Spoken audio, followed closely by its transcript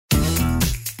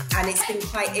and it's been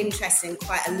quite interesting,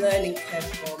 quite a learning curve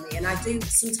for me. And I do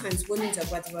sometimes wonder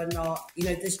whether or not,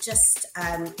 there's just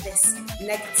this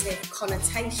negative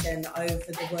connotation over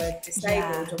the word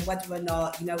disabled, and whether or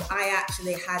not, I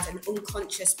actually had an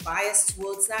unconscious bias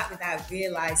towards that without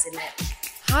realising it.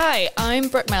 Hi, I'm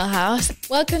Brooke Melhouse.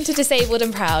 Welcome to Disabled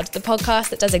and Proud, the podcast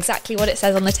that does exactly what it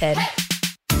says on the tin.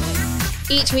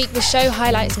 Each week, the show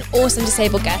highlights an awesome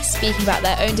disabled guest speaking about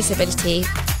their own disability,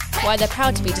 why they're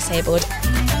proud to be disabled,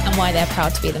 and why they're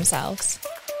proud to be themselves.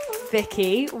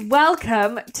 Vicky,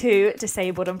 welcome to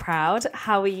Disabled and Proud.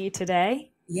 How are you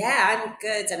today? Yeah, I'm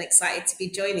good and excited to be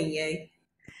joining you.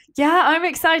 Yeah, I'm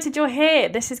excited you're here.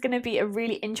 This is going to be a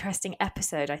really interesting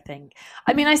episode, I think.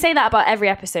 I mean, I say that about every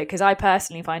episode because I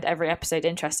personally find every episode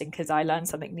interesting because I learn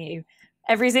something new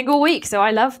every single week. So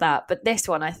I love that. But this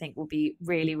one, I think, will be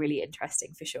really, really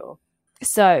interesting for sure.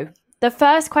 So the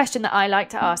first question that I like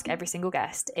to ask every single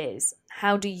guest is,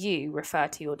 how do you refer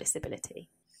to your disability?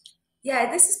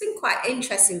 Yeah, this has been quite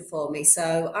interesting for me.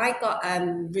 So I got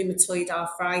rheumatoid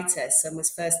arthritis and was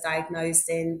first diagnosed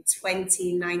in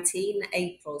 2019,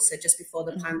 April, so just before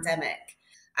the pandemic.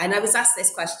 And I was asked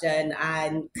this question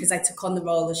and because I took on the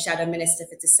role of Shadow Minister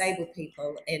for Disabled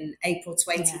People in April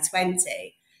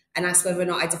 2020 and asked whether or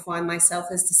not I defined myself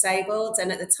as disabled.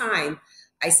 And at the time,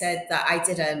 I said that I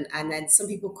didn't. And then some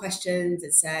people questioned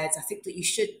and said, I think that you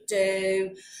should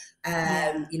do.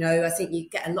 I think you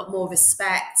get a lot more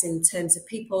respect in terms of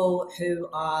people who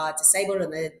are disabled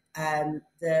and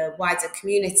the wider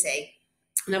community.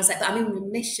 And I was like, but I'm in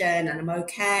remission and I'm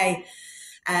okay.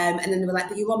 And then they were like,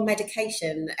 but you're on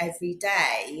medication every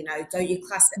day, don't you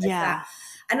class it as that?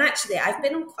 And actually, I've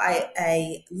been on quite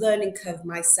a learning curve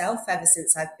myself ever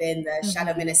since I've been the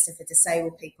Shadow Minister for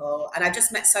Disabled People. And I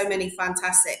just met so many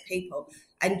fantastic people.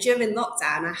 And during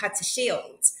lockdown, I had to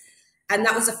shield. And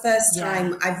that was the first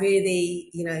time I really,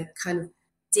 kind of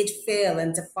did feel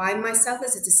and define myself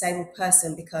as a disabled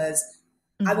person because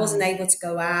I wasn't able to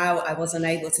go out. I wasn't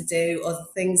able to do other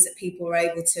things that people were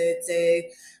able to do.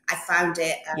 I found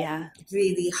it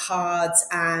really hard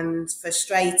and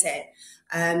frustrating.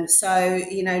 So,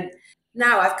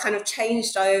 now I've kind of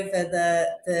changed over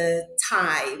the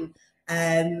time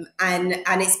and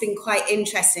it's been quite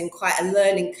interesting, quite a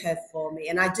learning curve for me.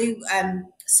 And I do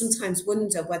sometimes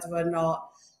wonder whether or not,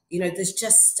 there's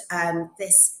just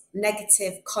this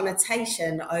negative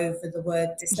connotation over the word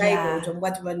disabled and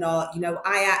whether or not,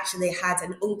 I actually had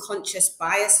an unconscious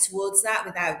bias towards that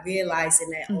without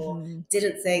realising it or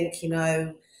didn't think,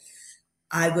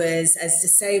 I was as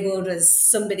disabled as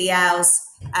somebody else.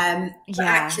 But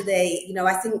actually,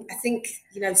 I think,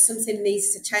 something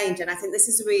needs to change. And I think this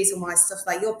is the reason why stuff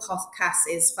like your podcast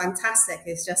is fantastic.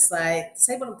 It's just like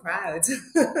disabled and proud.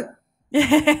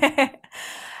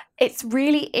 It's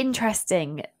really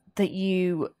interesting that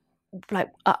you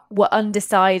were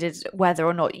undecided whether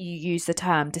or not you use the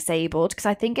term disabled, because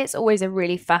I think it's always a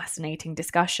really fascinating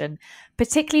discussion,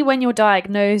 particularly when you're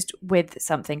diagnosed with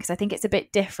something, because I think it's a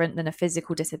bit different than a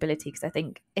physical disability, because I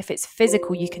think if it's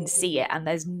physical you can see it and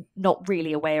there's not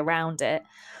really a way around it.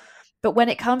 But when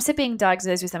it comes to being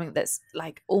diagnosed with something that's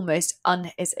like almost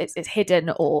it's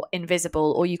hidden or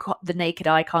invisible, or the naked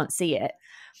eye can't see it,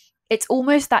 it's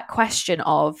almost that question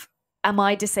of, am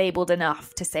I disabled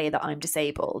enough to say that I'm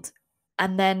disabled?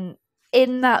 And then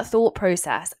in that thought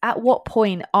process, at what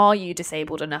point are you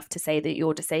disabled enough to say that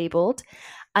you're disabled?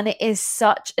 And it is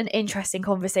such an interesting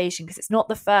conversation because it's not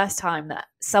the first time that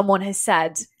someone has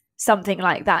said something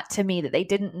like that to me, that they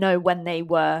didn't know when they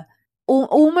were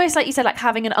almost, like you said, like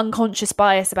having an unconscious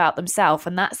bias about themselves.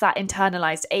 And that's that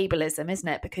internalized ableism, isn't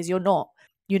it? Because you're not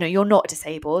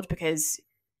disabled because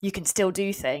you can still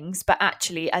do things. But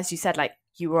actually, as you said, like,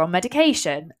 you were on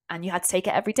medication and you had to take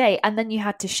it every day and then you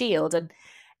had to shield. And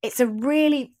it's a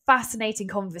really fascinating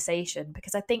conversation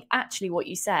because I think actually what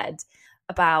you said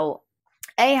about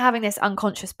having this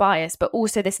unconscious bias, but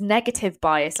also this negative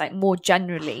bias, like more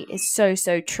generally, is so,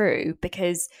 so true,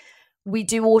 because we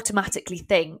do automatically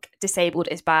think disabled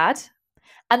is bad.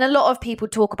 And a lot of people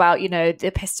talk about, the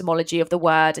epistemology of the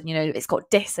word and, it's got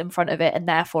dis in front of it and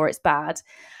therefore it's bad.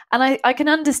 And I can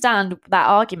understand that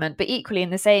argument, but equally in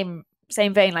the same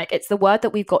vein, like, it's the word that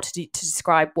we've got to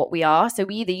describe what we are. So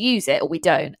we either use it or we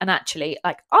don't. And actually,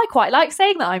 like, I quite like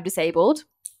saying that I'm disabled.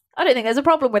 I don't think there's a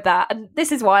problem with that. And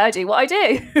this is why I do what I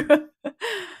do.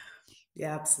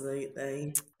 Yeah,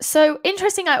 absolutely. So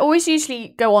interesting. I always usually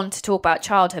go on to talk about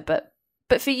childhood, but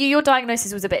for you, your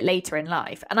diagnosis was a bit later in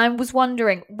life. And I was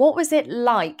wondering, what was it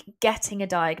like getting a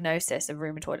diagnosis of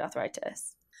rheumatoid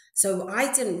arthritis? So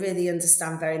I didn't really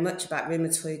understand very much about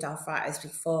rheumatoid arthritis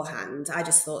beforehand. I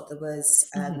just thought there was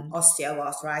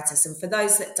osteoarthritis. And for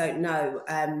those that don't know,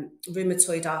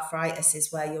 rheumatoid arthritis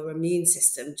is where your immune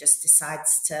system just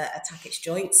decides to attack its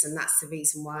joints. And that's the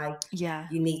reason why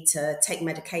you need to take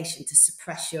medication to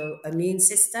suppress your immune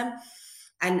system.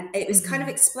 And it was kind of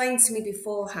explained to me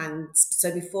beforehand.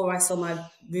 So before I saw my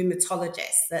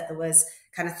rheumatologist, that there was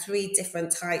kind of 3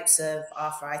 different types of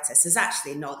arthritis. There's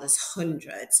actually not, there's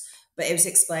hundreds, but it was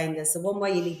explained as the one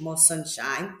where you need more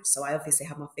sunshine. So I obviously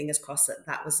had my fingers crossed that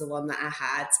that was the one that I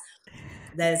had.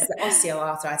 There's the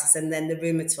osteoarthritis, and then the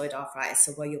rheumatoid arthritis,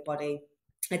 so where your body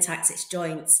attacks its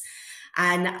joints.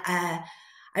 And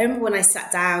I remember when I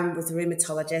sat down with the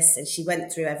rheumatologist and she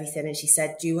went through everything and she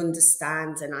said, do you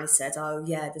understand? And I said, oh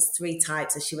yeah, there's 3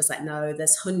 types. And she was like, no,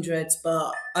 there's hundreds,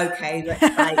 but okay,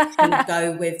 let's kind of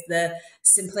go with the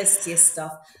simplicity of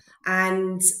stuff.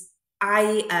 And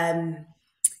I,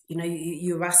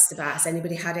 you were asked about, has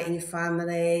anybody had it in your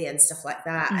family and stuff like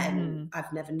that? And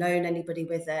I've never known anybody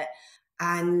with it.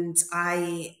 And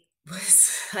I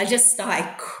just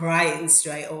started crying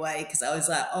straight away because I was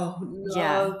like, oh no.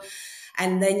 Yeah.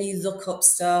 And then you look up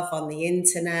stuff on the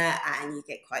internet and you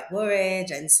get quite worried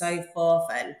and so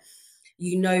forth. And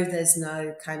there's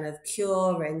no kind of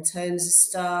cure in terms of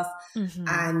stuff.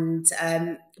 And,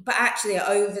 but actually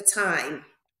over time,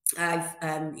 I've,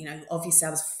 obviously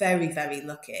I was very, very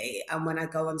lucky. And when I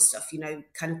go on stuff,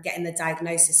 kind of getting the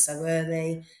diagnosis so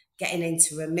early, getting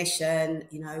into remission,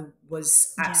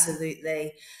 was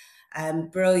absolutely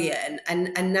brilliant.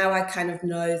 And now I kind of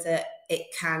know that it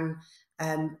can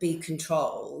be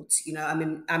controlled. I'm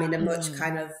in a much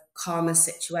kind of calmer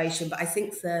situation, but I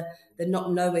think the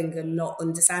not knowing and not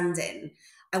understanding.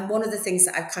 And one of the things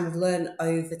that I've kind of learned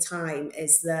over time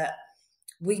is that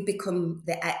we become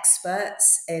the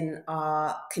experts in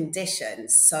our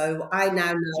conditions. So I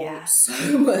now know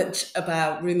so much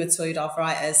about rheumatoid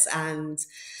arthritis and,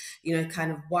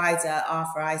 kind of wider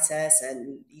arthritis,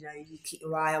 and, you keep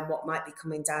your eye on what might be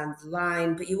coming down the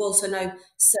line, but you also know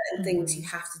certain things you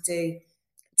have to do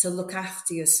to look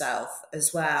after yourself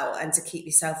as well and to keep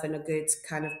yourself in a good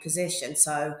kind of position.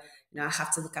 So, I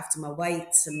have to look after my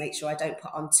weight and make sure I don't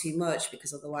put on too much,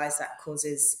 because otherwise that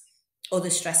causes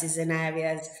other stresses in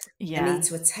areas. I need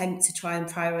to attempt to try and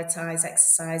prioritize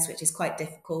exercise, which is quite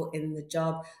difficult in the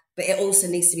job, but it also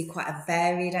needs to be quite a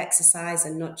varied exercise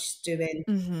and not just doing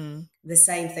the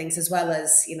same things, as well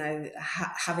as,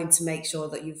 having to make sure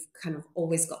that you've kind of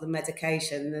always got the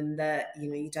medication and that,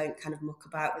 you don't kind of muck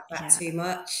about with that too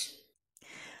much.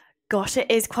 Gosh,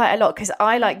 it is quite a lot, because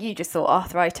I, like you, just thought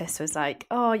arthritis was like,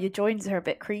 oh, your joints are a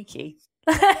bit creaky.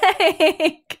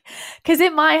 Because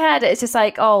in my head, it's just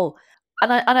like, oh,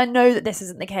 and I know that this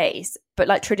isn't the case, but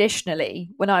like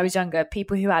traditionally, when I was younger,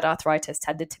 people who had arthritis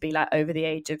tended to be like over the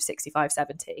age of 65,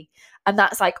 70. And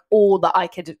that's like all that I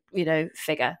could,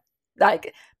 figure.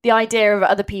 Like the idea of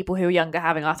other people who are younger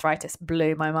having arthritis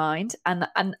blew my mind. And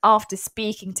after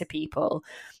speaking to people,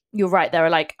 you're right, there are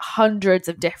like hundreds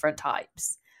of different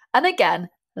types. And again,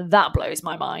 that blows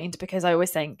my mind, because I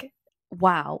always think,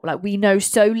 wow, like we know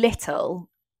so little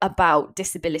about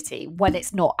disability when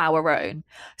it's not our own.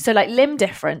 So like limb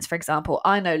difference, for example,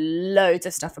 I know loads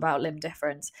of stuff about limb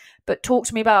difference, but talk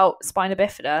to me about spina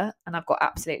bifida and I've got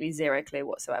absolutely zero clue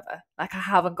whatsoever. Like I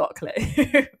haven't got a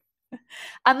clue.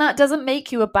 And that doesn't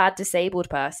make you a bad disabled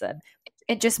person.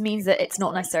 It just means that it's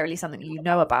not necessarily something you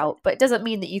know about, but it doesn't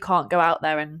mean that you can't go out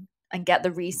there and get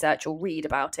the research or read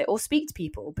about it or speak to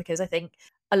people, because I think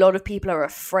a lot of people are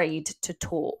afraid to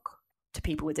talk to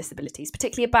people with disabilities,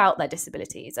 particularly about their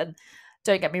disabilities. And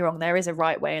don't get me wrong, there is a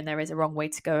right way and there is a wrong way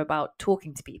to go about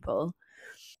talking to people.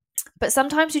 But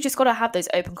sometimes you just got to have those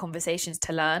open conversations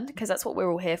to learn, because that's what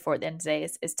we're all here for at the end of the day,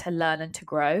 is to learn and to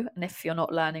grow. And if you're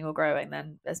not learning or growing,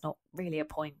 then there's not really a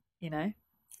point,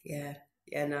 Yeah,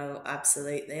 no,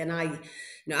 absolutely. And I'm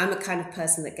a kind of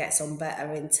person that gets on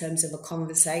better in terms of a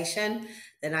conversation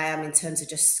than I am in terms of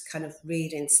just kind of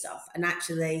reading stuff. And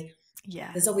actually,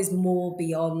 there's always more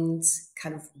beyond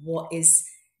kind of what is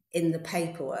in the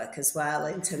paperwork as well,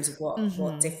 in terms of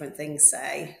what different things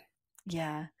say.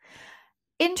 Yeah.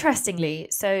 Interestingly,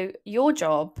 so your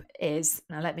job is,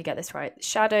 now let me get this right,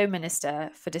 Shadow Minister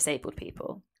for Disabled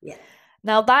People. Yeah.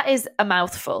 Now that is a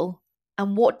mouthful.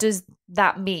 And what does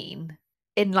that mean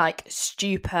in like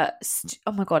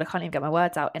oh my God, I can't even get my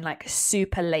words out, in like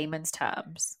super layman's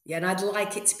terms? Yeah, and I'd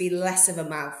like it to be less of a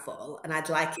mouthful, and I'd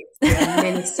like it to be a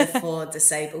minister for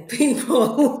disabled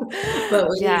people. But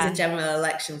we need a general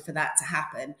election for that to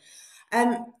happen.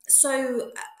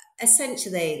 So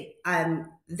essentially,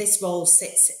 this role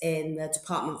sits in the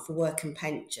Department for Work and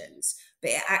Pensions,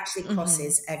 but it actually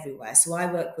crosses everywhere. So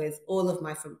I work with all of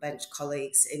my front bench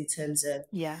colleagues in terms of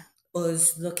Yeah.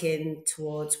 us looking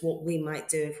towards what we might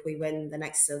do if we win the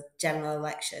next general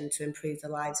election to improve the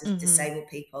lives of disabled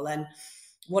people. And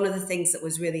one of the things that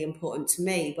was really important to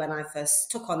me when I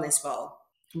first took on this role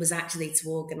was actually to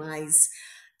organise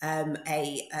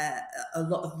a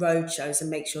lot of road shows and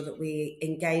make sure that we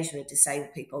engage with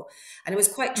disabled people. And it was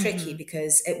quite tricky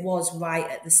because it was right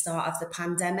at the start of the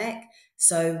pandemic.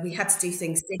 So we had to do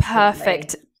things differently.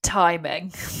 Perfect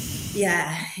timing.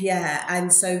 Yeah.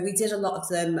 And so we did a lot of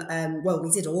them.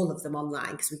 We did all of them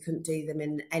online because we couldn't do them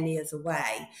in any other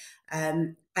way.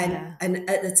 And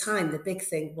at the time, the big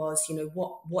thing was,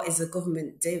 what is the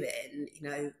government doing,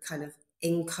 kind of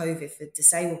in COVID for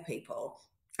disabled people?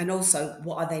 And also,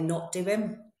 what are they not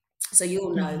doing? So you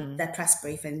all know their press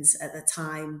briefings at the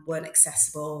time weren't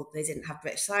accessible. They didn't have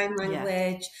British Sign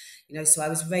Language, so I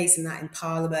was raising that in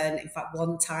Parliament. In fact,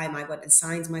 one time I went and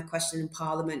signed my question in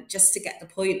Parliament just to get the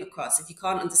point across. If you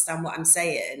can't understand what I'm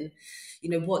saying,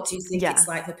 what do you think it's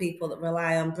like for people that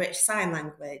rely on British Sign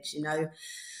Language,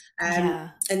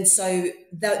 And so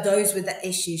those were the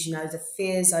issues, the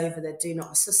fears over the do not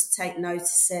resuscitate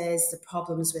notices, the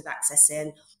problems with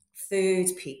accessing food,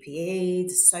 PPE,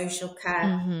 the social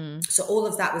care. So all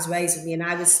of that was raised with me, and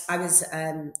I was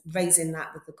raising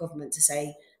that with the government to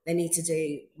say they need to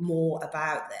do more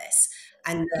about this.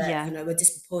 And a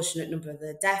disproportionate number of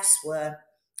the deaths were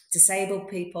disabled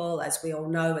people, as we all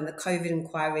know, and the COVID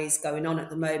inquiry is going on at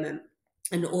the moment,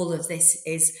 and all of this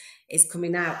is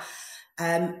coming out.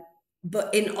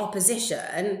 But in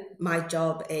opposition, my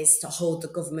job is to hold the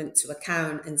government to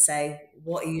account and say,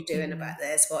 what are you doing about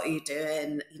this? What are you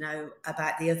doing,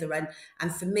 about the other end?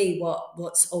 And for me,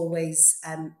 what's always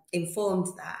informed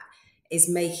that is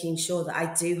making sure that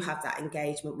I do have that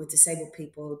engagement with disabled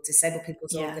people's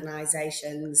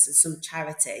organisations and some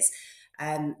charities,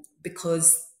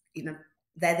 because,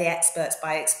 they're the experts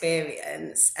by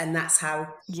experience. And that's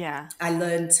how I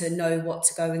learned to know what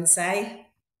to go and say.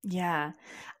 Yeah.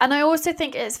 And I also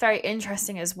think it's very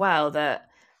interesting as well that,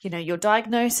 your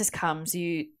diagnosis comes,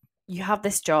 you have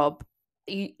this job,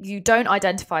 you don't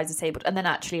identify as disabled, and then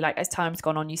actually, like, as time's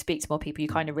gone on, you speak to more people, you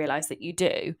kind of realise that you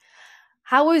do.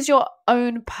 How has your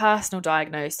own personal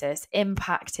diagnosis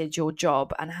impacted your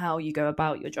job and how you go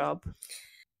about your job?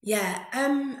 Yeah.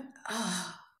 I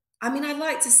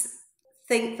like to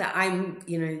think that I'm,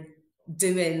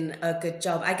 doing a good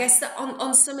job. I guess that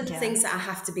on some of the things that I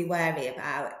have to be wary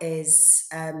about is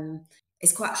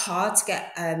it's quite hard to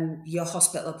get your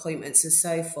hospital appointments and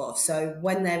so forth. So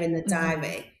when they're in the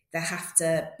diary, they have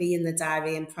to be in the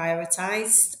diary and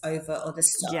prioritised over other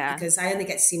stuff, because I only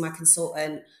get to see my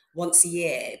consultant once a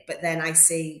year, but then I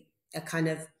see a kind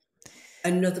of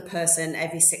another person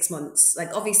every 6 months. Like,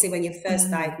 obviously when you're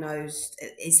first diagnosed,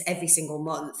 it's every single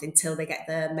month until they get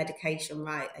the medication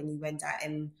right and you end out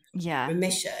in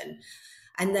remission.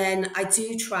 And then I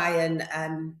do try and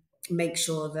make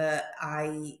sure that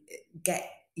I get,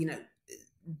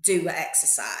 do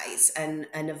exercise and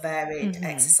a varied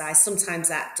exercise. Sometimes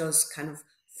that does kind of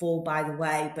fall by the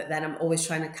way, but then I'm always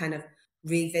trying to kind of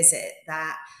revisit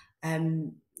that,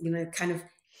 kind of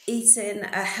eating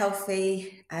a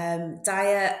healthy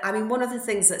diet. I mean, one of the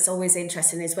things that's always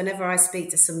interesting is whenever I speak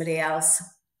to somebody else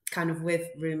kind of with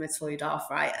rheumatoid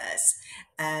arthritis,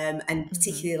 and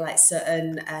particularly like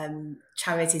certain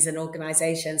charities and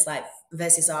organisations like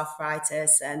Versus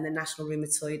Arthritis and the National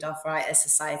Rheumatoid Arthritis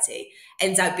Society,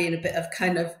 ends up being a bit of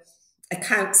kind of a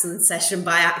counselling session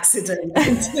by accident in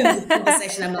terms of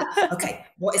conversation. I'm like, okay,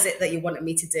 what is it that you wanted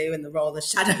me to do in the role of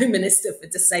shadow minister for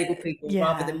disabled people,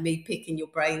 rather than me picking your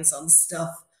brains on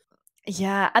stuff?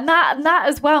 Yeah, and that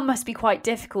as well must be quite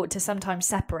difficult to sometimes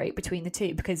separate between the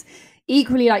two, because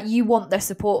equally, like, you want the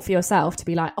support for yourself to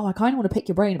be like, oh, I kind of want to pick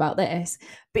your brain about this,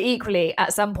 but equally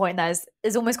at some point there's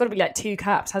almost got to be like two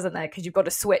caps, hasn't there? Because you've got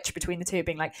to switch between the two,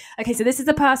 being like, okay, so this is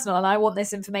the personal and I want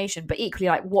this information, but equally,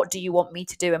 like, what do you want me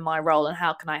to do in my role and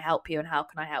how can I help you and how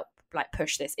can I help, like,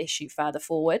 push this issue further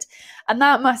forward? And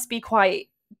that must be quite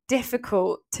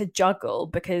difficult to juggle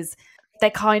because they're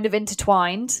kind of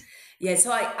intertwined. Yeah,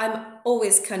 so I'm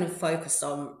always kind of focused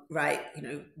on, right,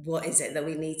 what is it that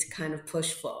we need to kind of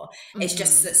push for? It's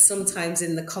just that sometimes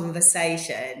in the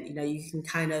conversation, you can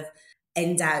kind of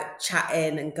end out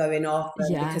chatting and going off,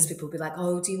 and because people will be like,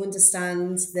 oh, do you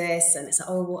understand this? And it's like,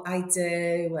 oh, well, I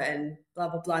do, and blah,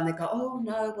 blah, blah. And they go, oh,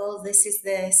 no, well, this is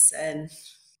this. And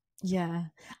yeah.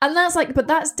 And that's like, but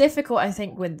that's difficult, I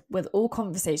think, with all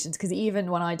conversations, because even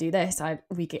when I do this, I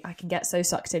can get so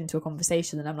sucked into a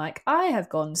conversation and I'm like, I have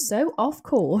gone so off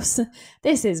course.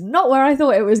 This is not where I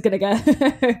thought it was going to go.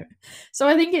 So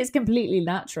I think it's completely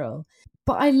natural.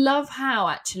 But I love how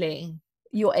actually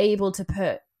you're able to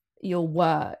put your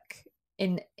work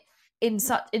in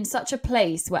such a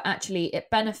place where actually it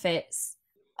benefits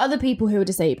other people who are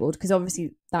disabled, because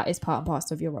obviously that is part and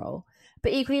parcel of your role.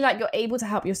 But equally, like, you're able to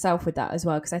help yourself with that as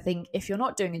well. Because I think if you're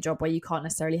not doing a job where you can't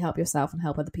necessarily help yourself and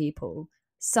help other people,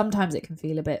 sometimes it can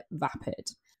feel a bit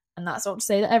vapid. And that's not to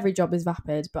say that every job is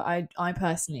vapid, but I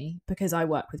personally, because I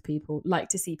work with people, like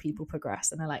to see people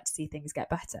progress and I like to see things get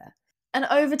better. And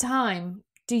over time,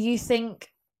 do you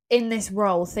think in this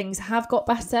role things have got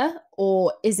better,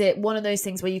 or is it one of those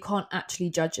things where you can't actually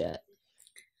judge it?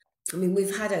 I mean,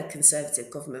 we've had a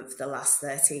Conservative government for the last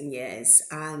 13 years,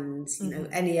 and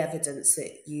any evidence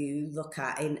that you look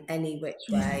at in any which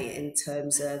way in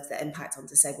terms of the impact on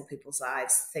disabled people's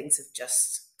lives, things have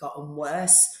just gotten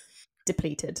worse.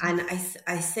 Depleted. And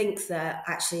I think that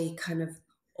actually kind of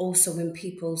also in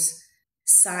people's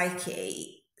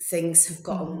psyche, things have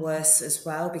gotten worse as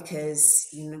well,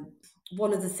 because,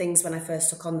 one of the things when I first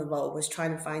took on the role was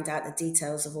trying to find out the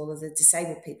details of all of the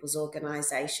disabled people's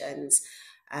organisations.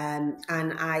 And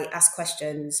I asked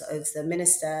questions of the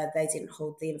minister. They didn't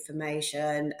hold the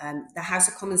information. The House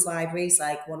of Commons Library is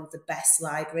like one of the best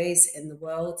libraries in the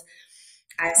world.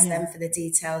 I asked them for the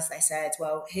details. They said,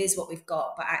 well, here's what we've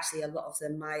got, but actually a lot of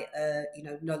them might,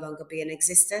 no longer be in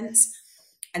existence.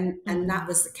 And that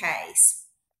was the case.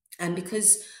 And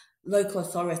because local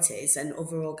authorities and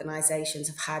other organisations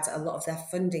have had a lot of their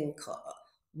funding cut,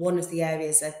 one of the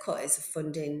areas they've cut is the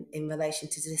funding in relation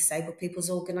to disabled people's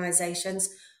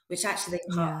organisations, which actually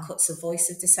part cuts the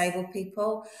voice of disabled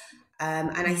people.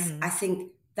 And I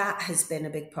think that has been a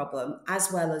big problem,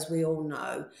 as well as we all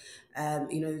know,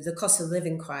 the cost of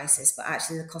living crisis, but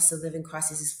actually the cost of living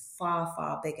crisis is far,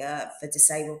 far bigger for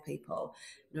disabled people.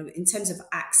 In terms of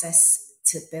access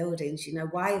to buildings,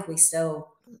 why have we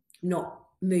still not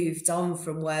moved on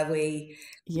from where we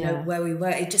were?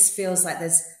 It just feels like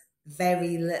there's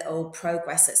very little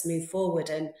progress that's moved forward.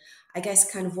 And I guess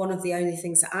kind of one of the only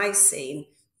things that I've seen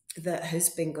that has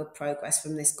been good progress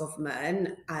from this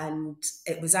government, and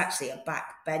it was actually a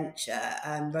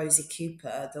backbencher, Rosie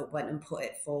Cooper, that went and put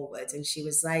it forward, and she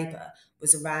was Labour,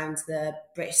 was around the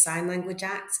British Sign Language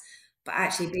Act. But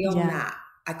actually beyond that,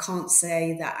 I can't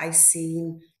say that I've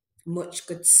seen much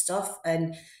good stuff.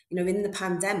 And in the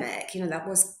pandemic, that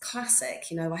was classic.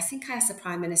 I think I asked the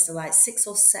Prime Minister like 6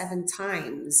 or 7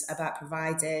 times about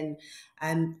providing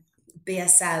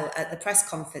BSL at the press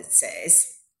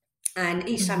conferences. And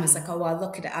each time it's like, oh, I'll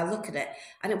look at it.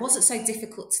 And it wasn't so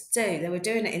difficult to do. They were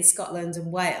doing it in Scotland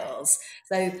and Wales.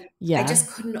 So I just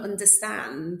couldn't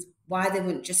understand why they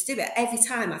wouldn't just do it. Every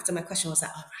time after my question, I was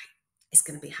like, all right, it's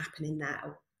going to be happening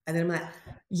now. And then I'm like,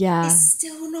 it's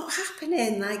still not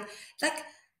happening. Like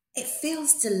it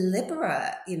feels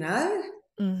deliberate,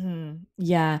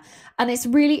 Yeah. And it's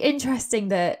really interesting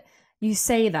that you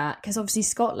say that, because obviously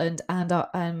Scotland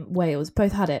and Wales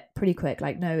both had it pretty quick,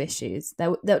 like no issues.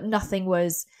 There nothing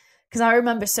was, because I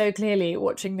remember so clearly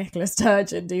watching Nicola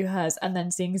Sturgeon do hers and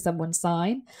then seeing someone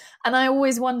sign. And I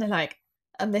always wonder, like,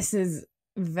 and this is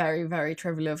very, very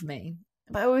trivial of me,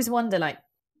 but I always wonder, like,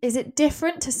 is it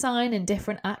different to sign in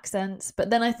different accents?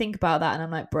 But then I think about that and I'm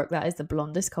like, Brooke, that is the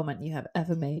blondest comment you have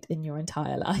ever made in your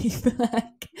entire life.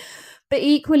 But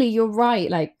equally, you're right.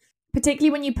 Like,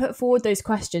 particularly when you put forward those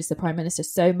questions to the Prime Minister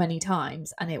so many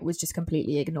times and it was just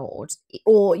completely ignored,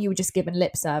 or you were just given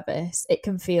lip service, it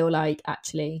can feel like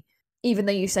actually, even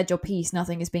though you said your piece,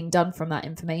 nothing is being done from that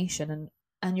information.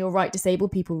 And you're right,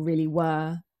 disabled people really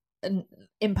were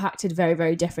impacted very,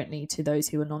 very differently to those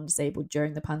who were non-disabled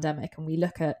during the pandemic. And we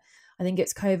look at, I think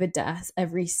it's COVID deaths,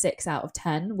 every 6 out of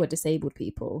 10 were disabled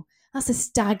people. That's a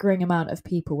staggering amount of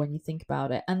people when you think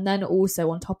about it. And then also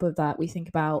on top of that, we think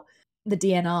about the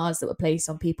DNRs that were placed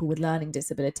on people with learning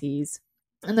disabilities.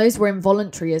 And those were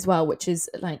involuntary as well, which is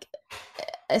like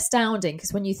astounding,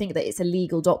 because when you think that it's a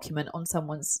legal document on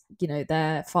someone's,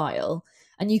 their file,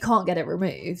 and you can't get it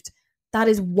removed, that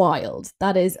is wild.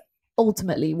 That is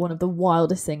ultimately one of the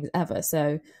wildest things ever.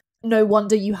 So no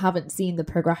wonder you haven't seen the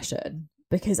progression,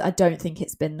 because I don't think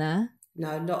it's been there.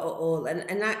 No, not at all.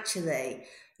 And actually,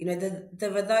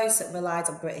 there were those that relied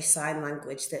on British Sign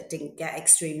Language that didn't get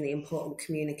extremely important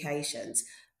communications.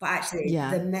 But actually,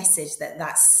 the message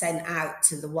that's sent out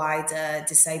to the wider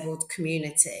disabled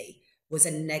community was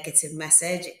a negative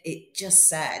message. It just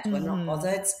said, we're not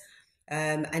bothered.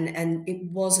 And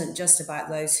it wasn't just about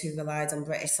those who relied on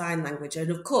British Sign Language. And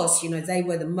of course, they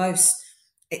were the most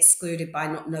excluded by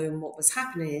not knowing what was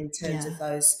happening in terms of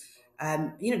those,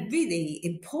 really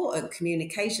important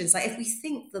communications. Like if we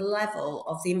think the level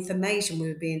of the information we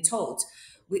were being told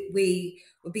we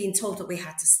were being told that we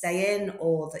had to stay in,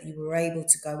 or that you were able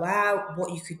to go out,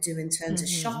 what you could do in terms of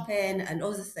shopping and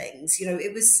other things.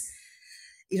 It was,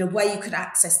 where you could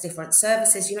access different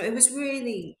services. It was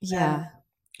really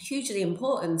hugely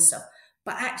important stuff.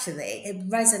 But actually, it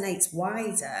resonates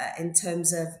wider in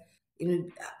terms of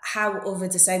how other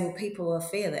disabled people are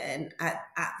feeling at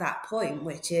that point,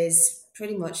 which is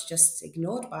pretty much just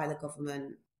ignored by the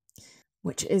government.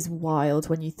 Which is wild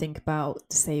when you think about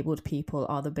disabled people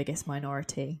are the biggest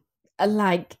minority.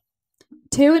 Like,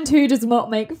 2 and 2 does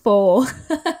not make 4.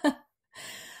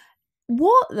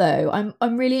 What though?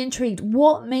 I'm really intrigued.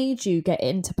 What made you get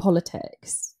into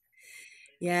politics?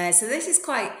 Yeah, so this is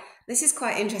quite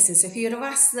interesting. So if you would have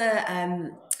asked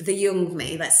the young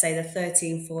me, let's say the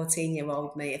 13,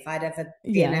 14-year-old me, if I'd ever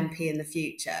be an MP in the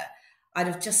future, I'd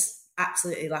have just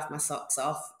absolutely laughed my socks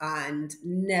off and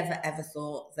never ever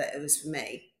thought that it was for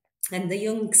me. And the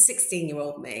young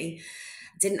 16-year-old me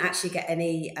didn't actually get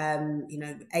any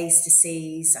A's to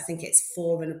C's. I think it's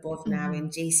 4 and above now in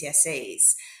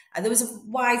GCSEs. There was a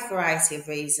wide variety of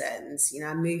reasons.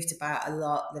 I moved about a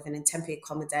lot, living in temporary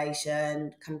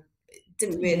accommodation,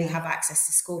 didn't really have access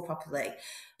to school properly.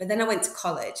 But then I went to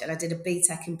college and I did a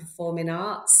BTEC in performing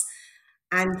arts.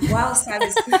 And whilst I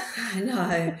was, I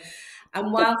know,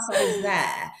 and whilst I was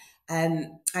there,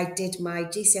 I did my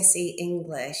GCSE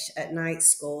English at night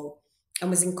school and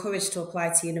was encouraged to apply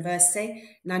to university.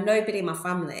 Now, nobody in my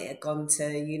family had gone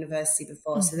to university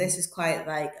before, so this was quite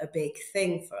like a big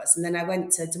thing for us. And then I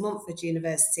went to De Montfort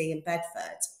University in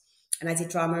Bedford, and I did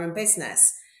drama and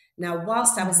business. Now,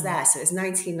 whilst I was there, so it was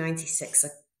 1996,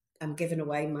 I'm giving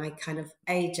away my kind of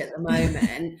age at the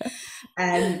moment,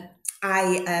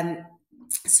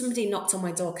 somebody knocked on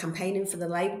my door campaigning for the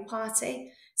Labour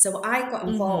Party. So I got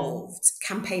involved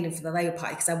campaigning for the Labour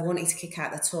Party because I wanted to kick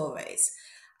out the Tories.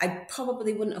 I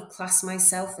probably wouldn't have classed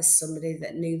myself as somebody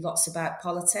that knew lots about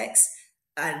politics.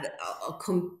 And I'll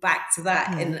come back to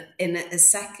that in a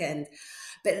second.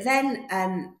 But then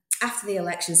after the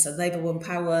election, so Labour won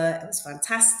power, it was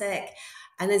fantastic.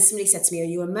 And then somebody said to me, "Are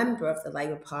you a member of the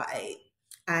Labour Party?"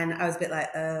 And I was a bit like,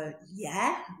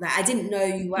 yeah. Like, I didn't know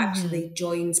you actually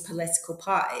joined political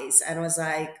parties. And I was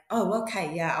like, oh,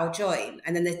 okay, yeah, I'll join.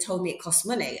 And then they told me it costs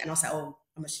money. And I was like, oh,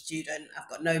 I'm a student. I've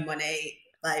got no money.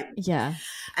 But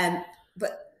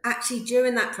actually,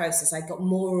 during that process, I got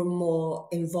more and more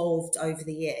involved over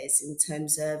the years in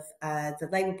terms of the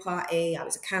Labour Party. I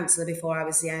was a councillor before I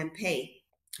was the MP.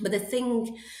 But the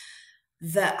thing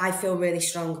that I feel really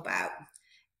strong about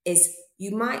is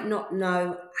you might not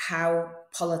know how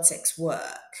politics work,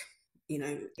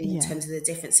 in terms of the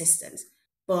different systems,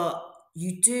 but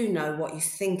you do know what you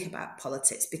think about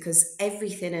politics, because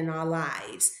everything in our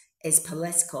lives is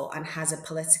political and has a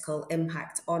political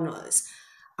impact on us.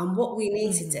 And what we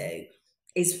need to do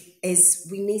is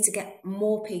we need to get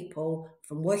more people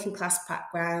from working class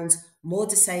backgrounds, more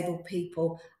disabled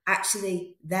people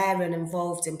actually there and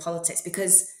involved in politics,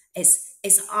 because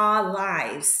it's our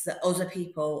lives that other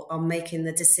people are making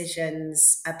the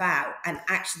decisions about, and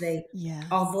actually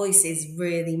our voices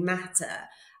really matter.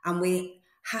 And we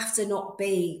have to not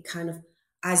be kind of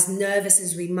as nervous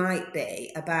as we might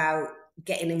be about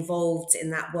getting involved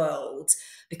in that world,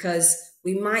 because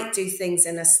we might do things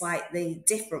in a slightly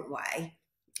different way,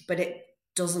 but it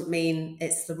doesn't mean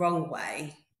it's the wrong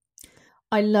way.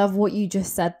 I love what you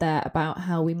just said there about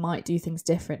how we might do things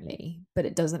differently, but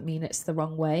it doesn't mean it's the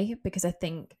wrong way, because I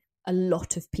think a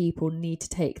lot of people need to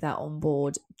take that on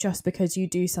board. Just because you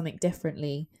do something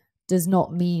differently does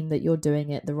not mean that you're doing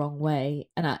it the wrong way.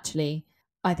 And actually,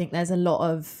 I think there's a lot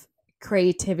of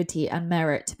creativity and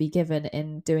merit to be given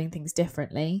in doing things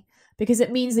differently, because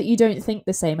it means that you don't think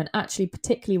the same. And actually,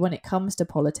 particularly when it comes to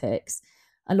politics,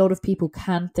 a lot of people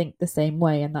can think the same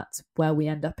way, and that's where we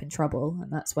end up in trouble,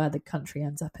 and that's where the country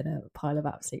ends up in a pile of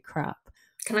absolute crap.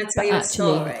 Can I tell you a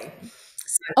story?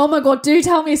 Oh my God, do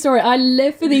tell me a story. I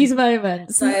live for these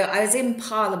moments. So I was in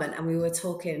Parliament and we were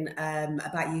talking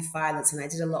about youth violence, and I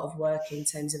did a lot of work in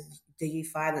terms of the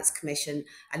Youth Violence Commission,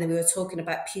 and then we were talking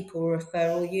about pupil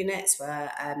referral units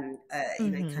where,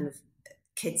 kind of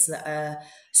kids that are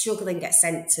struggling get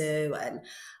sent to, and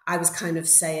I was kind of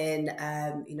saying,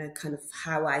 kind of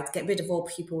how I'd get rid of all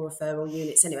pupil referral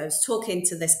units. Anyway, I was talking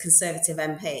to this Conservative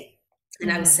MP,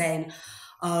 and I was saying,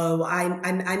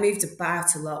 I moved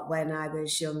about a lot when I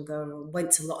was younger and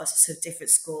went to lots of different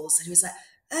schools. And he was like,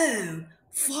 oh,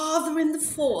 father in the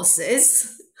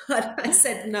forces? And I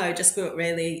said, no, just grew up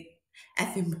really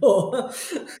effing poor.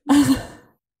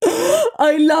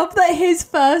 I love that his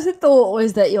first thought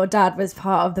was that your dad was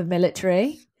part of the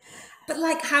military. But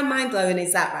like, how mind-blowing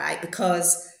is that, right?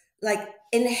 Because like,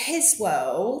 in his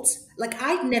world, like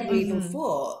I'd never even Mm-hmm.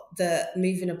 thought that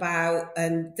moving about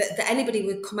and that anybody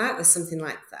would come out with something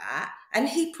like that. And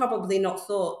he probably not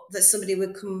thought that somebody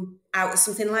would come out with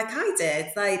something like I did,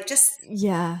 like just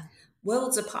Yeah.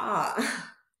 worlds apart.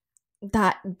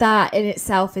 That in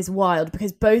itself is wild,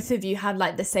 because both of you had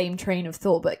like the same train of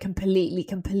thought, but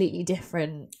completely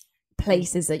different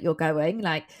places that you're going.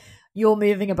 Like, you're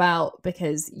moving about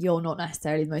because you're not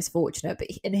necessarily the most fortunate, but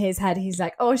in his head he's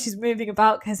like, oh, she's moving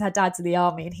about because her dad's in the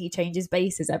army and he changes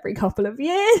bases every couple of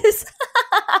years.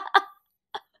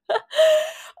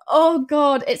 Oh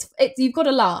god, it's you've got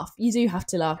to laugh. You do have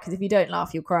to laugh, because if you don't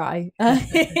laugh you'll cry.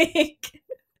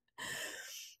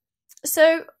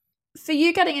 So for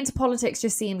you, getting into politics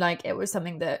just seemed like it was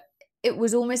something that it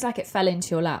was almost like it fell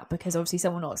into your lap, because obviously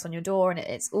someone knocks on your door and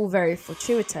it's all very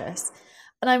fortuitous.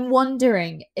 And I'm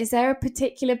wondering, is there a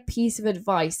particular piece of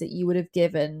advice that you would have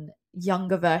given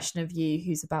younger version of you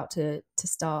who's about to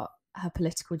start her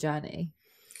political journey?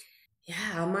 Yeah,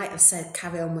 I might have said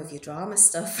carry on with your drama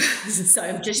stuff. So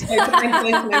I'm just joking.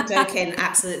 I'm joking.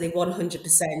 Absolutely,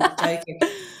 100% joking.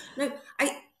 No,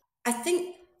 I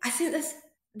think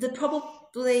the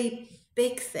probably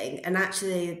big thing, and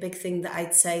actually a big thing that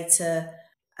I'd say to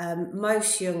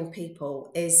most young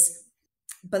people is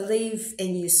believe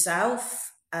in yourself.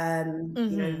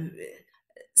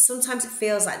 Sometimes it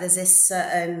feels like there's this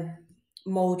certain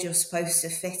mold you're supposed to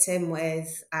fit in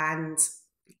with, and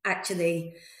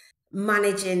actually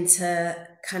managing to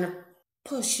kind of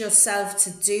push yourself to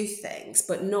do things,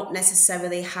 but not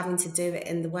necessarily having to do it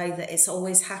in the way that it's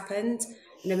always happened.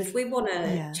 If we want to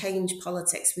Yeah. change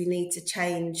politics, we need to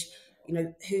change,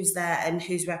 who's there and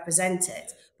who's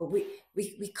represented. But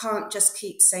we can't just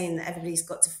keep saying that everybody's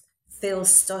got to feel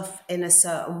stuff in a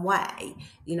certain way.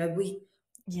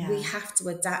 We have to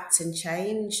adapt and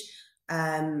change,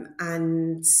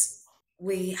 and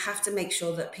we have to make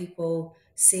sure that people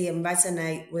see and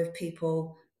resonate with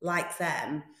people like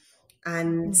them.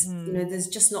 And there's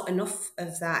just not enough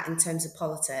of that in terms of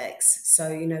politics. So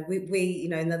we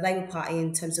in the Labour Party,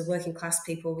 in terms of working class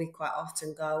people, we quite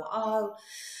often go, oh,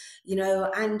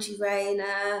 Angie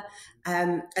Rayner,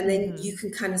 and then you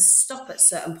can kind of stop at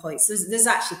certain points. There's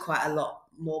actually quite a lot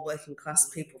more working class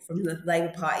people from the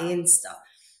Labour Party and stuff,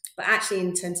 but actually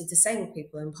in terms of disabled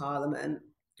people in Parliament,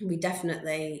 we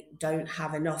definitely don't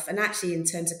have enough. And actually in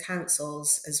terms of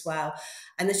councils as well.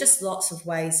 And there's just lots of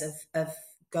ways of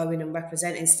going and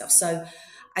representing stuff. So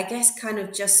I guess kind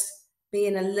of just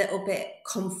being a little bit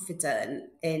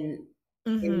confident in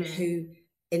who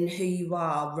you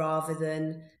are, rather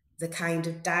than the kind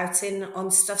of doubting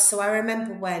on stuff. So I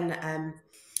remember when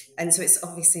and so it's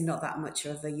obviously not that much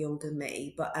of a younger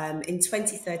me, but in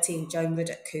 2013, Joan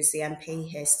Ruddock, who's the MP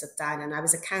here, stood down, and I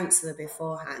was a councillor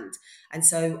beforehand. And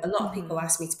so a lot of people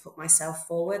asked me to put myself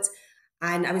forward.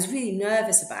 And I was really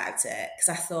nervous about it, because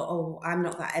I thought, oh, I'm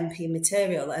not that MP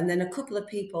material. And then a couple of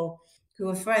people who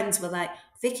were friends were like,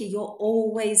 Vicky, you're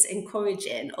always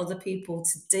encouraging other people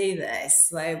to do this.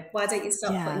 Like, why don't you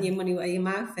stop putting your money where your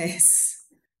mouth is?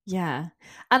 Yeah.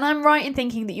 And I'm right in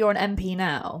thinking that you're an MP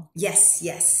now? Yes.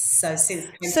 So since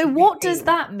 2015. So what does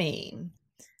that mean?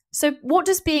 So what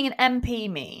does being an MP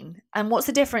mean? And what's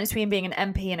the difference between being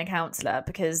an MP and a councillor?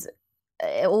 Because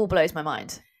it all blows my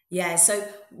mind. Yeah, so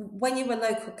when you're a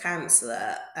local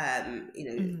councillor,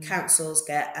 councils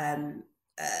get,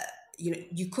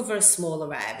 you cover a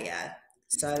smaller area.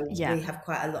 So we have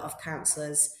quite a lot of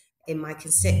councillors in my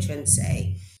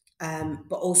constituency,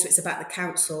 but also it's about the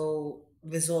council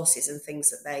resources and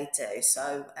things that they do.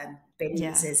 So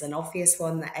bins is an obvious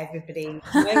one that everybody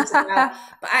knows about,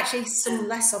 but actually some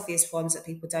less obvious ones that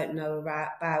people don't know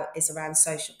about is around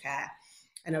social care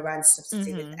and around stuff to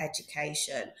do with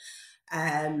education.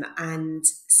 And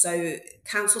so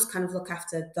councils kind of look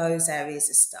after those areas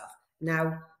of stuff.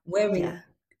 Now we're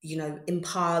in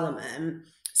Parliament,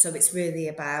 so it's really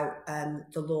about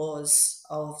the laws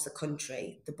of the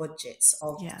country, the budgets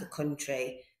of the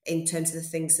country, in terms of the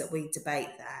things that we debate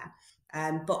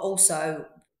there. But also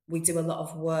we do a lot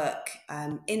of work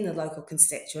in the local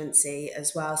constituency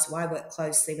as well. So I work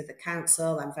closely with the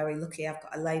council. I'm very lucky I've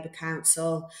got a Labour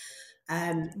council.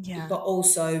 But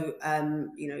also,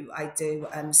 I do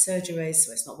surgeries,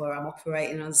 so it's not where I'm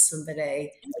operating on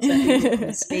somebody. So people come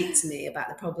and speak to me about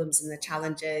the problems and the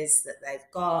challenges that they've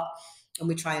got, and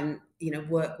we try and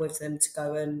work with them to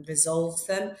go and resolve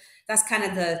them. That's kind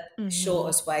of the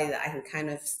shortest way that I can kind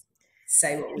of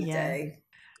say what we do.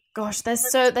 Gosh, there's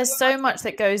so much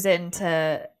that goes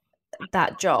into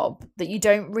that job that you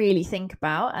don't really think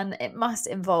about, and it must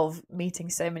involve meeting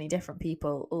so many different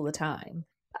people all the time.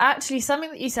 Actually,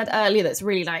 something that you said earlier that's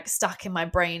really like stuck in my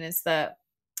brain is that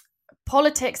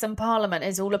politics and parliament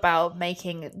is all about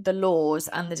making the laws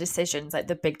and the decisions, like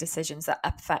the big decisions that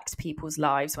affect people's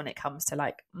lives when it comes to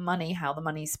like money, how the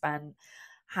money's spent,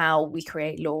 how we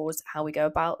create laws, how we go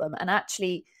about them. And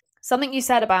actually, something you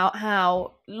said about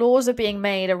how laws are being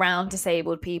made around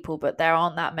disabled people, but there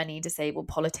aren't that many disabled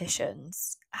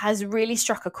politicians, has really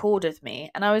struck a chord with me.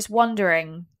 And I was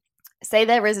wondering, say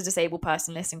there is a disabled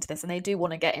person listening to this and they do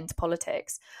want to get into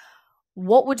politics,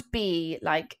 what would be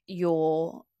like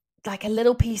your, like a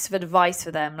little piece of advice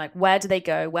for them? Like, where do they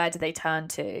go? Where do they turn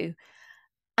to?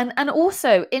 And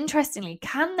also, interestingly,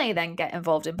 can they then get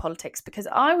involved in politics? Because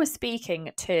I was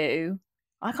speaking to,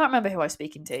 I can't remember who I was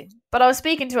speaking to, but I was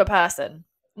speaking to a person,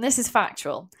 and this is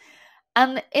factual.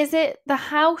 And is it the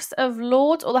House of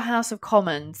Lords or the House of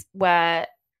Commons where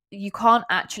you can't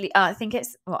actually, I think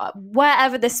it's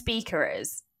wherever the speaker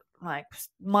is. Like,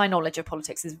 my knowledge of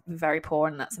politics is very poor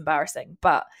and that's embarrassing.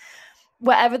 But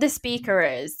wherever the speaker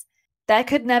is, there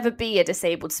could never be a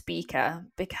disabled speaker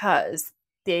because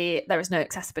there is no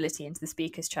accessibility into the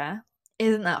speaker's chair.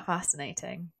 Isn't that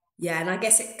fascinating? Yeah, and I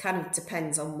guess it kind of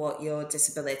depends on what your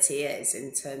disability is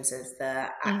in terms of the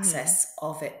access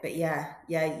of it. But yeah,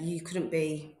 you couldn't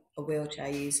be a wheelchair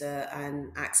user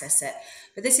and access it.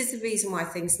 But this is the reason why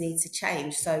things need to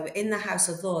change. So in the House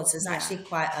of Lords, there's actually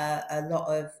quite a lot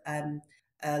of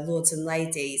lords and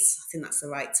ladies, I think that's the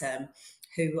right term,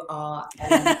 who are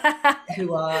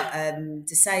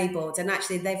disabled, and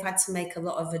actually they've had to make a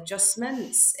lot of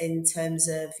adjustments in terms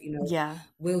of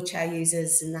wheelchair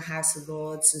users in the House of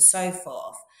Lords and so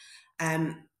forth.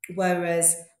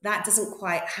 Whereas that doesn't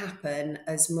quite happen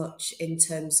as much in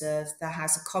terms of the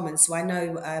House of Commons. So I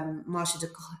know Marsha de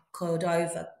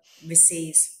Cordova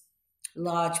receives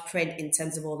large print in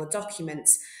terms of all the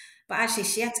documents, but actually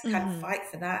she had to kind of fight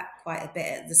for that quite a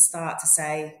bit at the start to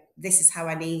say, this is how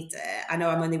I need it. I know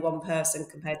I'm only one person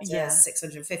compared to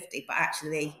 650, but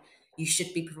actually you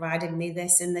should be providing me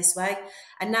this in this way.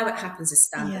 And now it happens as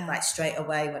standard, like straight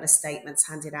away when a statement's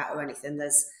handed out or anything,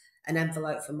 there's an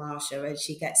envelope for Marsha and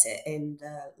she gets it in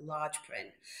the large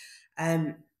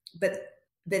print. But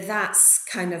that's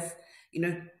kind of,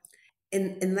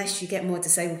 unless you get more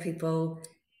disabled people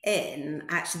in,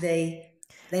 actually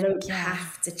they don't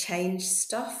have to change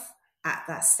stuff at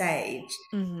that stage.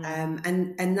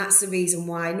 And that's the reason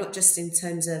why, not just in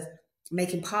terms of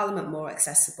making Parliament more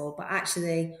accessible, but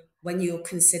actually when you're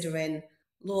considering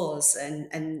laws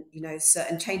and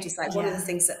certain changes, like one of the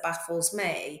things that baffles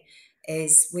me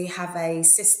is we have a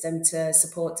system to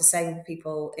support disabled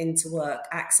people into work,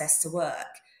 access to work,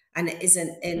 and it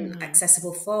isn't in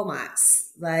accessible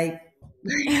formats. Like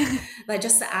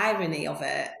just the irony of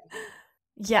it.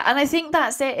 Yeah, and I think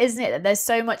that's it, isn't it? That there's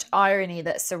so much irony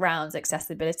that surrounds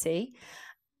accessibility.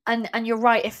 And you're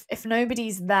right, if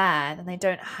nobody's there, then they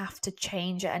don't have to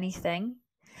change anything.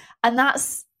 And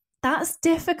that's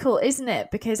difficult, isn't it?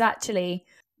 Because actually,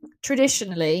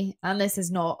 traditionally, and this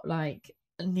is not like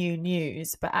new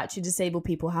news, but actually disabled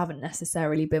people haven't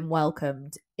necessarily been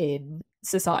welcomed in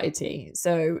society.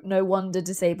 So no wonder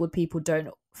disabled people don't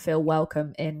feel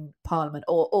welcome in Parliament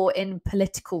or in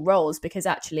political roles, because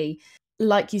actually,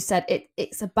 like you said,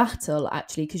 it's a battle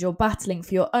actually, because you're battling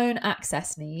for your own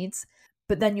access needs,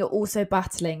 but then you're also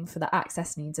battling for the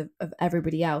access needs of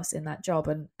everybody else in that job.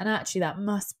 And actually that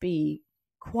must be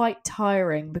quite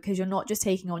tiring, because you're not just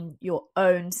taking on your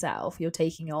own self, you're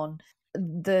taking on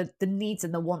the needs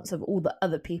and the wants of all the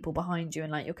other people behind you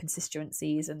and like your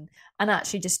constituencies and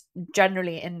actually just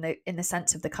generally in the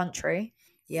sense of the country.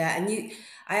 Yeah, and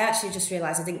I actually just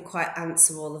realised I didn't quite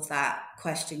answer all of that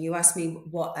question. You asked me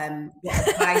what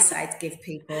advice I'd give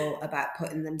people about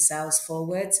putting themselves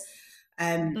forward.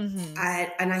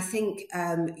 I think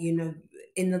in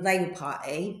the Labour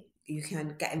Party, you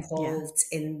can get involved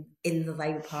in the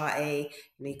Labour Party.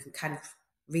 You can kind of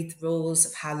read the rules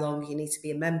of how long you need to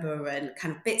be a member and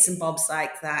kind of bits and bobs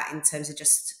like that in terms of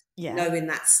just knowing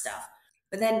that stuff.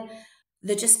 But then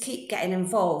they just keep getting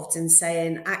involved and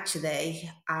saying,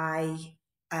 actually, I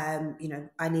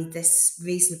need this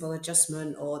reasonable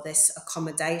adjustment or this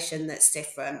accommodation that's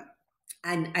different,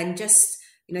 and just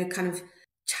kind of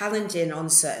challenging on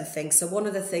certain things. So one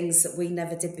of the things that we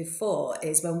never did before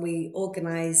is when we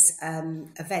organise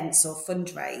events or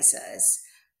fundraisers,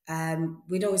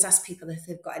 we'd always ask people if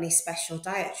they've got any special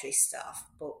dietary stuff,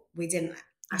 but we didn't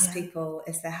ask people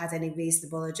if they had any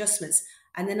reasonable adjustments.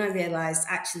 And then I realised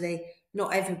actually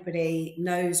not everybody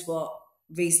knows what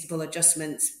reasonable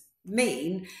adjustments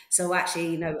mean. So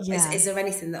actually, is there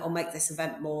anything that will make this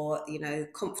event more,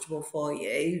 comfortable for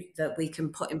you that we can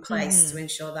put in place to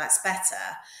ensure that's better?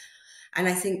 And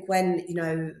I think when,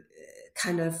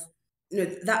 kind of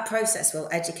that process will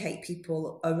educate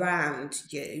people around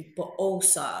you, but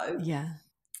also Yeah.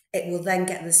 it will then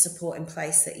get the support in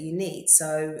place that you need.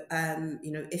 So,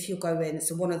 if you're going,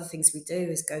 so one of the things we do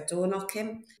is go door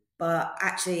knocking, but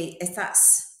actually, if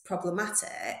that's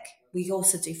problematic, we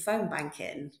also do phone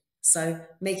banking. So,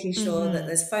 making sure that Mm-hmm.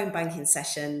 there's phone banking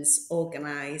sessions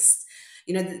organised.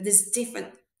 There's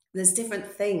different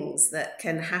things that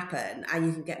can happen, and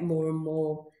you can get more and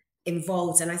more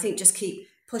involved. And I think just keep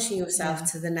pushing yourself Yeah.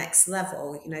 to the next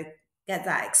level. Get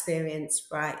that experience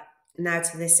right now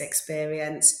to this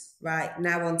experience, right,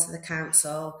 now onto the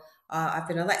council. I've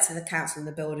been elected to the council and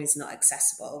the building is not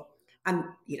accessible. And,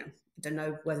 I don't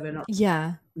know whether or not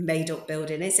Yeah. made up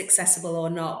building is accessible or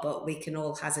not, but we can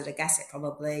all hazard a guess it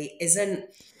probably isn't. It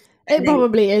And then,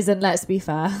 probably isn't, let's be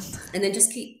fair. and then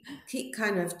just keep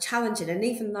kind of challenging. And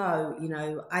even though,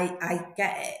 I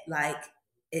get it, like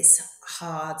it's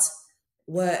hard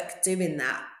work doing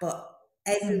that, but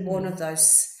every one Mm-hmm. of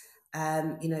those,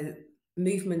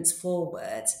 movements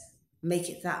forward make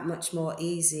it that much more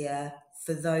easier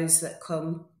for those that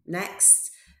come next.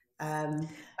 And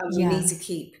we need Yeah. to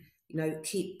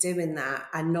keep doing that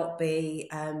and not be,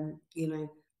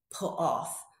 put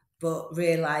off, but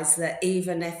realize that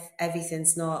even if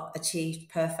everything's not achieved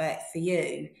perfect for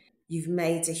you, you've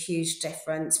made a huge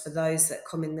difference for those that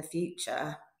come in the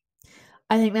future.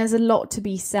 I think there's a lot to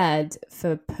be said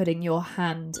for putting your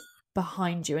hand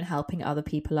behind you and helping other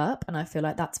people up. And I feel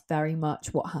like that's very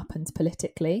much what happens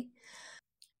politically.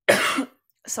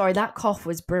 Sorry, that cough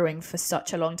was brewing for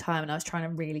such a long time and I was trying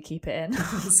to really keep it in.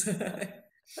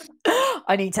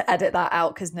 I need to edit that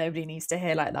out because nobody needs to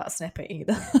hear like that snippet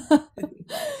either.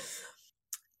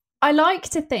 I like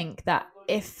to think that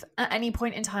if at any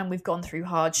point in time we've gone through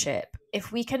hardship,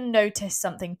 if we can notice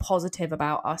something positive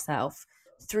about ourselves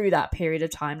through that period of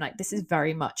time, like this is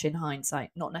very much in hindsight,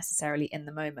 not necessarily in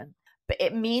the moment, but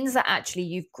it means that actually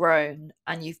you've grown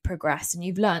and you've progressed and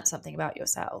you've learned something about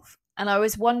yourself. And I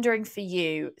was wondering for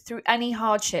you, through any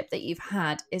hardship that you've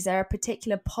had, is there a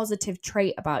particular positive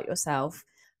trait about yourself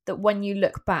that when you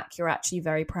look back, you're actually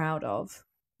very proud of?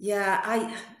 Yeah,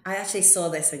 I actually saw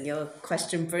this in your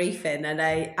question briefing, and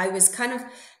I was kind of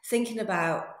thinking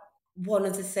about one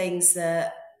of the things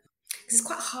that, because it's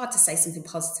quite hard to say something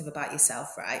positive about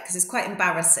yourself, right? Because it's quite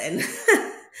embarrassing.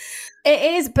 It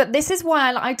is, but this is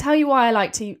why I tell you why I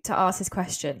like to ask this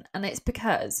question, and it's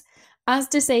because as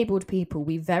disabled people,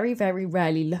 we very, very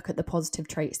rarely look at the positive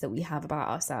traits that we have about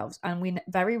ourselves, and we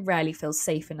very rarely feel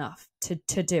safe enough to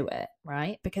do it,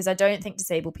 right? Because I don't think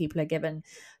disabled people are given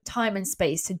time and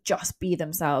space to just be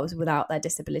themselves without their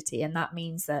disability, and that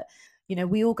means that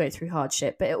we all go through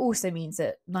hardship, but it also means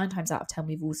that 9 times out of 10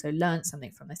 we've also learned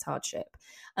something from this hardship.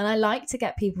 And I like to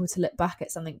get people to look back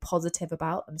at something positive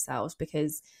about themselves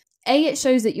because it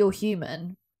shows that you're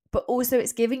human, but also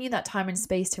it's giving you that time and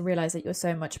space to realize that you're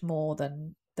so much more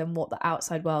than what the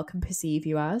outside world can perceive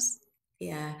you as.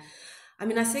 Yeah. I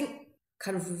mean, I think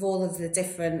kind of with all of the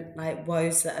different like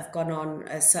woes that have gone on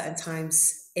at certain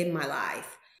times in my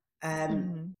life, um,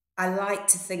 Mm-hmm. I like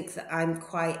to think that I'm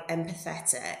quite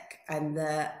empathetic and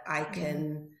that I Yeah.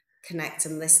 can connect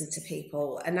and listen to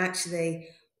people. And actually,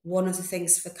 one of the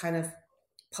things for kind of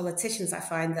politicians I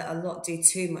find that a lot do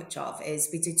too much of is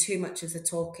we do too much of the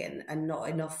talking and not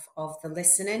enough of the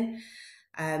listening.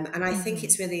 And I think Mm-hmm.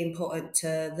 it's really important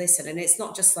to listen. And it's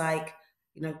not just like,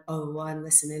 oh, well, I'm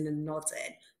listening and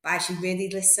nodding, but actually really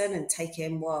listen and take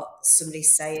in what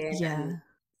somebody's saying and Yeah.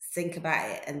 think about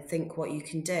it and think what you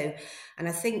can do. And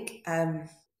I think,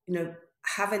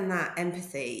 having that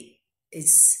empathy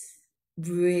is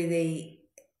really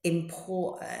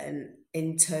important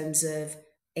in terms of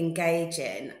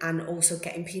engaging and also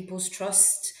getting people's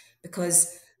trust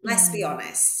because let's be Mm-hmm.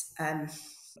 honest,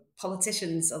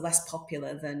 politicians are less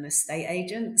popular than estate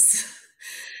agents.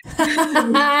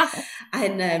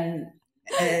 And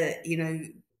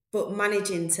but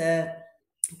managing to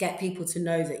get people to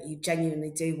know that you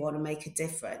genuinely do want to make a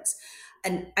difference,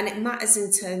 and it matters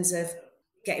in terms of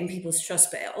getting people's trust,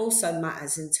 but it also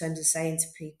matters in terms of saying to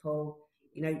people,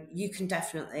 you can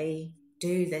definitely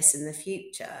do this in the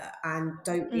future, and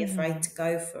don't be afraid Mm-hmm. to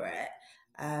go for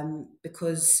it,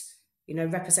 because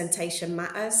representation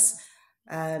matters.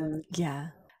 Yeah.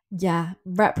 Yeah,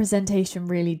 representation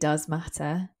really does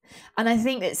matter. And I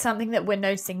think it's something that we're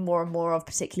noticing more and more of,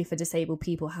 particularly for disabled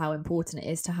people, how important it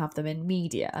is to have them in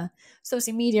media. So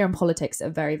obviously media and politics are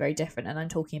very, very different. And I'm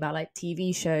talking about like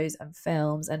TV shows and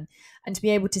films and to be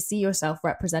able to see yourself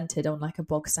represented on like a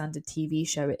bog standard TV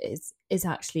show is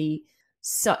actually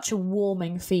such a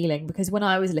warming feeling because when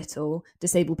I was little,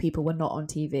 disabled people were not on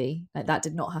TV. Like that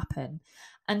did not happen.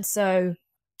 And so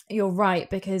you're right,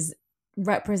 because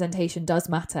representation does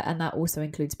matter, and that also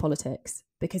includes politics,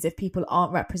 because if people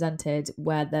aren't represented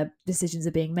where their decisions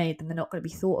are being made, then they're not going to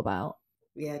be thought about.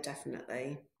 Yeah,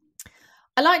 definitely.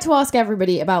 I like to ask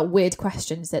everybody about weird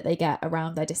questions that they get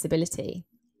around their disability.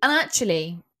 And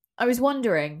actually, I was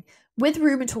wondering, with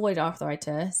rheumatoid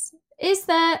arthritis, is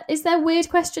there weird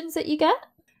questions that you get?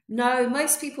 No,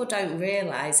 most people don't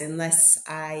realise unless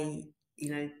I,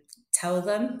 tell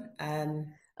them.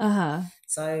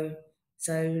 So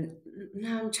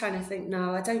no, I'm trying to think.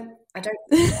 No, I don't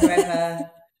ever.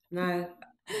 No,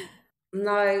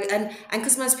 and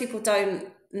because most people don't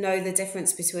know the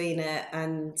difference between it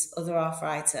and other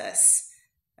arthritis.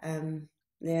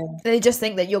 Yeah, they just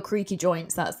think that you're creaky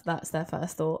joints. That's their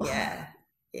first thought. Yeah,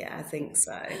 I think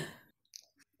so.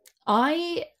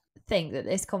 I think that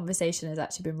this conversation has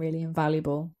actually been really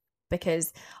invaluable,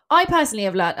 because I personally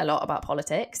have learnt a lot about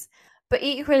politics, but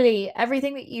equally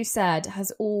everything that you said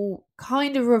has all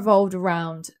kind of revolved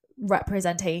around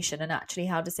representation and actually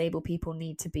how disabled people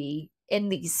need to be in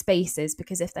these spaces,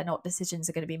 because if they're not, decisions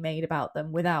are going to be made about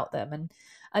them without them.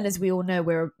 And as we all know,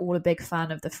 we're all a big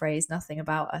fan of the phrase "nothing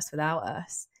about us without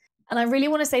us." And I really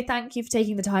want to say thank you for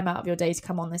taking the time out of your day to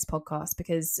come on this podcast,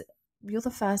 because you're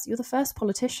the first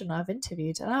politician I've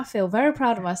interviewed, and I feel very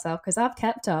proud of myself because I've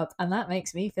kept up, and that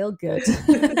makes me feel good.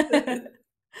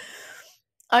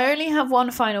 I only have one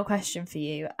final question for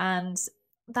you, and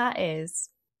that is,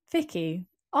 Vicky,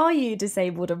 are you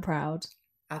disabled and proud?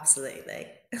 Absolutely.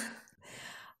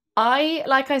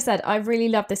 Like I said, I really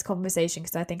love this conversation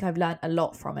because I think I've learned a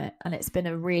lot from it, and it's been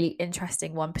a really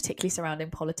interesting one, particularly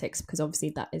surrounding politics, because obviously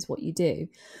that is what you do.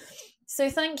 So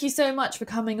thank you so much for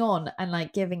coming on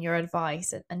and giving your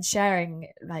advice and sharing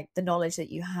the knowledge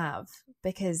that you have,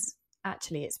 because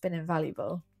actually it's been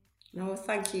invaluable. No,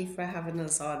 thank you for having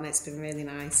us on. It's been really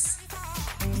nice.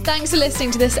 Thanks for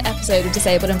listening to this episode of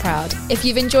Disabled and Proud. If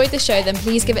you've enjoyed the show, then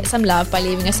please give it some love by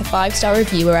leaving us a 5-star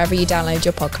review wherever you download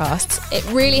your podcasts. It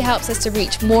really helps us to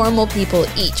reach more and more people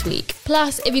each week.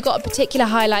 Plus, if you've got a particular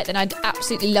highlight, then I'd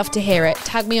absolutely love to hear it.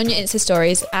 Tag me on your Insta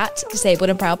stories at Disabled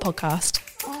and Proud Podcast.